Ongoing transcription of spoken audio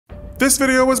This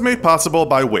video was made possible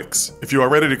by Wix. If you are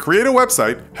ready to create a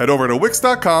website, head over to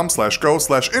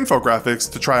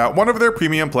wix.com/go/infographics to try out one of their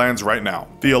premium plans right now.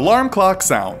 The alarm clock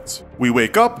sounds. We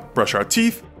wake up, brush our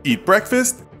teeth, eat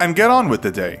breakfast, and get on with the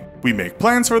day. We make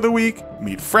plans for the week,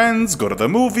 meet friends, go to the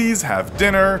movies, have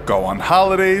dinner, go on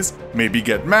holidays, maybe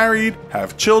get married,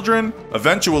 have children,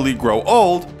 eventually grow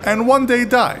old, and one day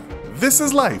die. This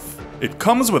is life. It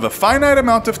comes with a finite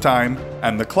amount of time,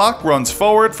 and the clock runs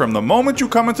forward from the moment you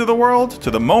come into the world to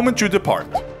the moment you depart.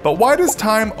 But why does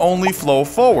time only flow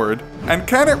forward, and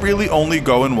can it really only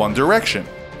go in one direction?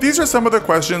 These are some of the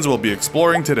questions we'll be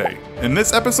exploring today. In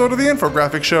this episode of the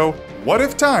Infographics Show, what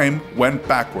if time went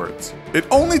backwards? It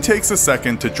only takes a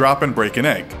second to drop and break an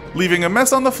egg, leaving a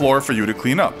mess on the floor for you to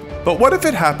clean up. But what if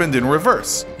it happened in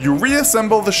reverse? You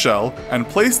reassemble the shell and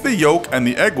place the yolk and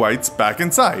the egg whites back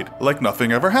inside, like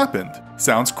nothing ever happened.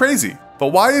 Sounds crazy, but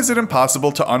why is it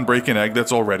impossible to unbreak an egg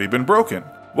that's already been broken?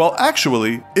 Well,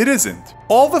 actually, it isn't.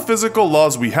 All the physical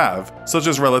laws we have, such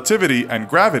as relativity and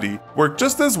gravity, work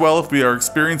just as well if we are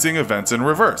experiencing events in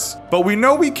reverse. But we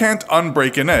know we can't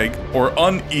unbreak an egg, or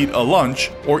uneat a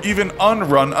lunch, or even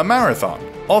unrun a marathon.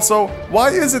 Also, why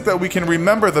is it that we can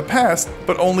remember the past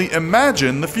but only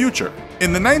imagine the future?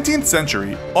 In the 19th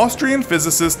century, Austrian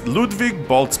physicist Ludwig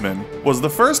Boltzmann was the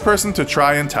first person to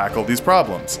try and tackle these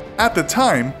problems. At the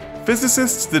time,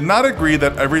 physicists did not agree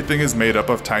that everything is made up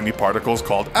of tiny particles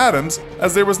called atoms,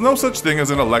 as there was no such thing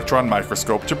as an electron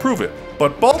microscope to prove it.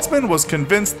 But Boltzmann was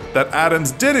convinced that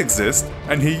atoms did exist,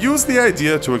 and he used the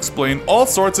idea to explain all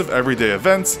sorts of everyday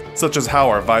events, such as how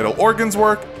our vital organs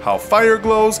work, how fire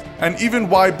glows, and even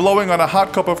why blowing on a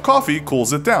hot cup of coffee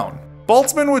cools it down.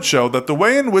 Boltzmann would show that the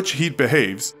way in which heat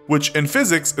behaves, which in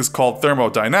physics is called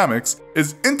thermodynamics,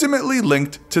 is intimately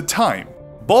linked to time.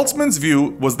 Boltzmann's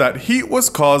view was that heat was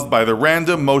caused by the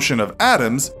random motion of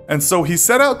atoms, and so he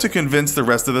set out to convince the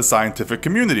rest of the scientific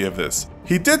community of this.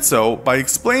 He did so by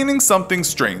explaining something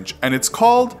strange, and it's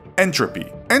called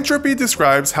entropy. Entropy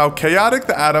describes how chaotic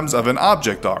the atoms of an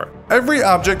object are. Every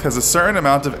object has a certain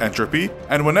amount of entropy,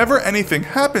 and whenever anything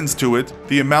happens to it,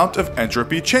 the amount of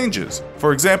entropy changes.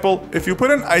 For example, if you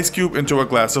put an ice cube into a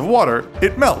glass of water,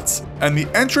 it melts, and the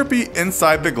entropy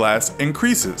inside the glass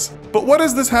increases. But what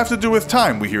does this have to do with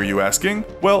time, we hear you asking?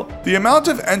 Well, the amount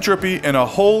of entropy in a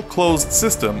whole closed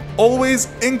system always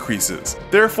increases.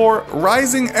 Therefore,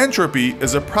 rising entropy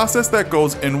is a process that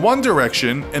goes in one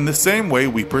direction in the same way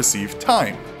we perceive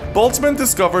time. Boltzmann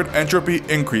discovered entropy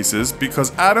increases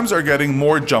because atoms are getting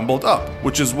more jumbled up,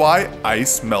 which is why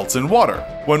ice melts in water.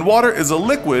 When water is a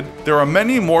liquid, there are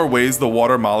many more ways the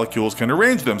water molecules can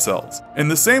arrange themselves. In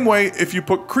the same way, if you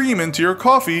put cream into your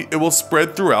coffee, it will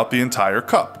spread throughout the entire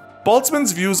cup.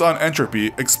 Boltzmann's views on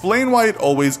entropy explain why it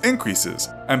always increases,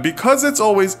 and because it's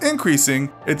always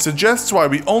increasing, it suggests why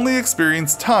we only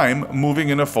experience time moving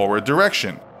in a forward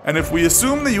direction. And if we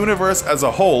assume the universe as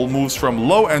a whole moves from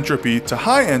low entropy to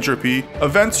high entropy,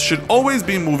 events should always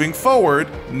be moving forward,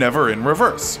 never in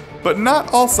reverse. But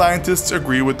not all scientists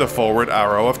agree with the forward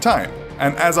arrow of time.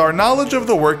 And as our knowledge of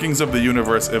the workings of the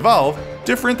universe evolve,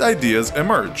 different ideas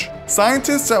emerge.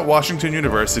 Scientists at Washington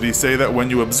University say that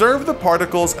when you observe the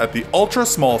particles at the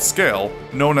ultra-small scale,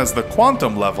 known as the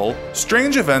quantum level,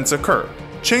 strange events occur.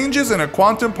 Changes in a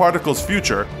quantum particle's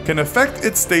future can affect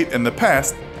its state in the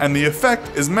past, and the effect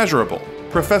is measurable.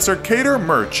 Professor Kater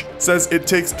Murch says it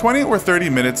takes 20 or 30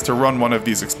 minutes to run one of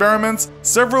these experiments,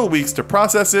 several weeks to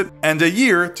process it, and a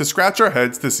year to scratch our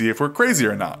heads to see if we're crazy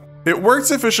or not. It worked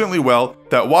sufficiently well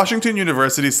that Washington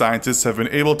University scientists have been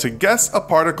able to guess a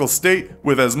particle's state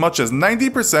with as much as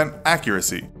 90%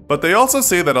 accuracy. But they also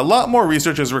say that a lot more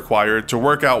research is required to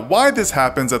work out why this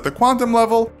happens at the quantum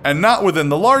level and not within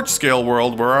the large-scale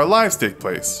world where our lives take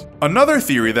place. Another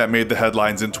theory that made the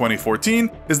headlines in 2014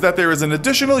 is that there is an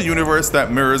additional universe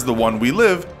that mirrors the one we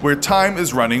live, where time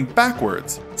is running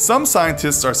backwards. Some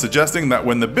scientists are suggesting that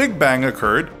when the Big Bang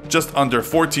occurred, just under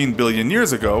 14 billion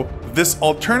years ago, this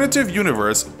alternative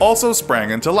universe also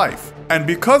sprang into life. And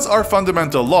because our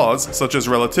fundamental laws, such as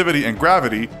relativity and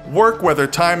gravity, work whether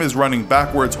time is running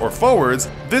backwards or forwards,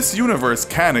 this universe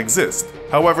can exist.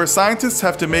 However, scientists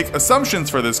have to make assumptions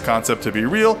for this concept to be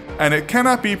real, and it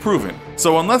cannot be proven.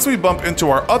 So unless we bump into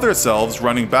our other selves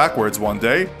running backwards one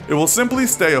day, it will simply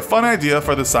stay a fun idea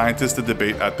for the scientists to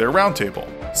debate at their roundtable.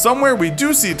 Somewhere we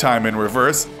do see time in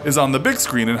reverse is on the big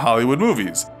screen in Hollywood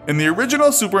movies. In the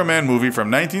original Superman movie from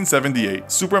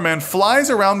 1978, Superman flies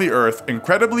around the Earth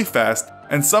incredibly fast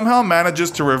and somehow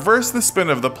manages to reverse the spin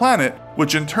of the planet,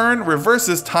 which in turn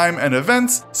reverses time and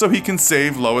events so he can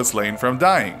save Lois Lane from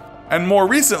dying. And more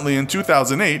recently in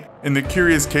 2008, in The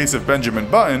Curious Case of Benjamin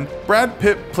Button, Brad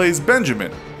Pitt plays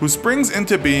Benjamin, who springs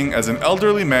into being as an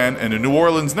elderly man in a New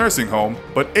Orleans nursing home,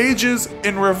 but ages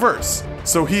in reverse.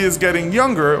 So he is getting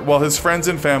younger while his friends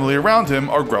and family around him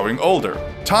are growing older.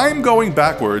 Time going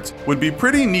backwards would be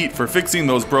pretty neat for fixing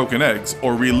those broken eggs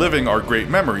or reliving our great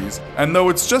memories, and though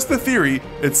it's just a theory,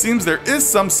 it seems there is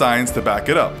some science to back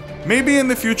it up. Maybe in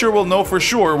the future we'll know for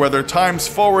sure whether time's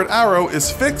forward arrow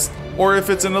is fixed or if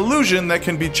it's an illusion that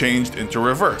can be changed into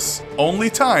reverse.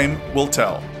 Only time will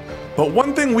tell. But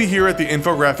one thing we here at the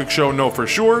Infographics Show know for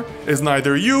sure is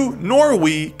neither you nor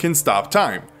we can stop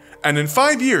time. And in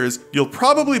 5 years, you'll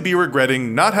probably be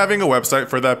regretting not having a website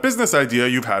for that business idea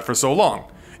you've had for so long.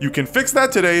 You can fix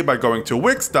that today by going to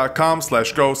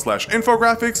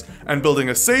wix.com/go/infographics and building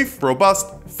a safe, robust,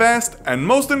 fast, and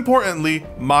most importantly,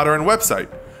 modern website.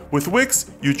 With Wix,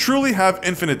 you truly have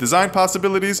infinite design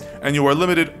possibilities and you are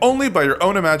limited only by your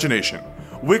own imagination.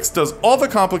 Wix does all the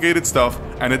complicated stuff,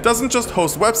 and it doesn't just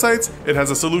host websites, it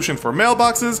has a solution for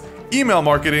mailboxes, email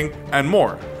marketing, and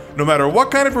more. No matter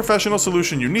what kind of professional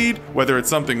solution you need, whether it's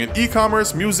something in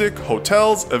e-commerce, music,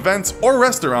 hotels, events, or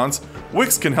restaurants,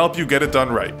 Wix can help you get it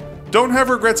done right. Don't have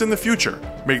regrets in the future.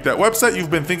 Make that website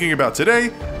you've been thinking about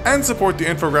today and support the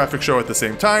Infographics Show at the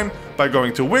same time by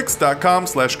going to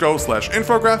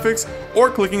wix.com/go/infographics or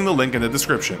clicking the link in the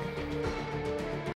description.